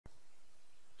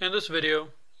In this video,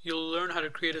 you'll learn how to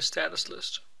create a status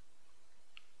list.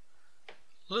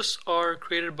 Lists are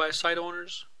created by site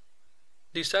owners.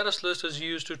 The status list is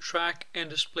used to track and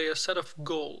display a set of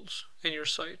goals in your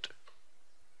site.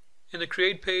 In the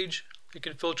Create page, you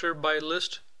can filter by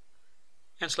list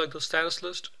and select the status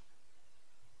list.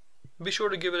 Be sure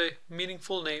to give it a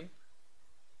meaningful name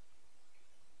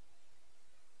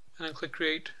and then click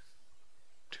Create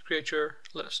to create your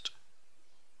list.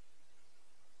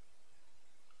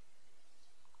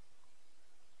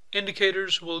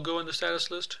 Indicators will go in the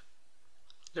status list.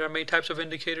 There are many types of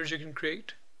indicators you can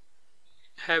create.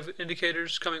 Have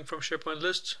indicators coming from SharePoint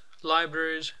lists,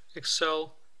 libraries,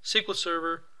 Excel, SQL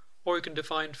Server, or you can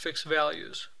define fixed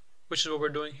values, which is what we're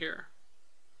doing here.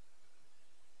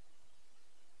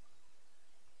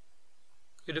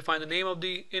 You define the name of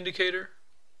the indicator,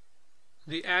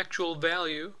 the actual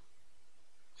value,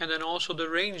 and then also the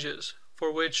ranges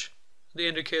for which the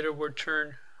indicator would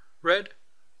turn red,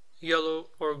 yellow,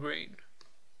 or green.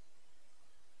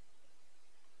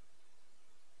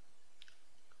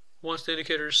 Once the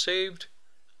indicator is saved,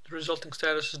 the resulting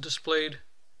status is displayed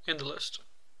in the list.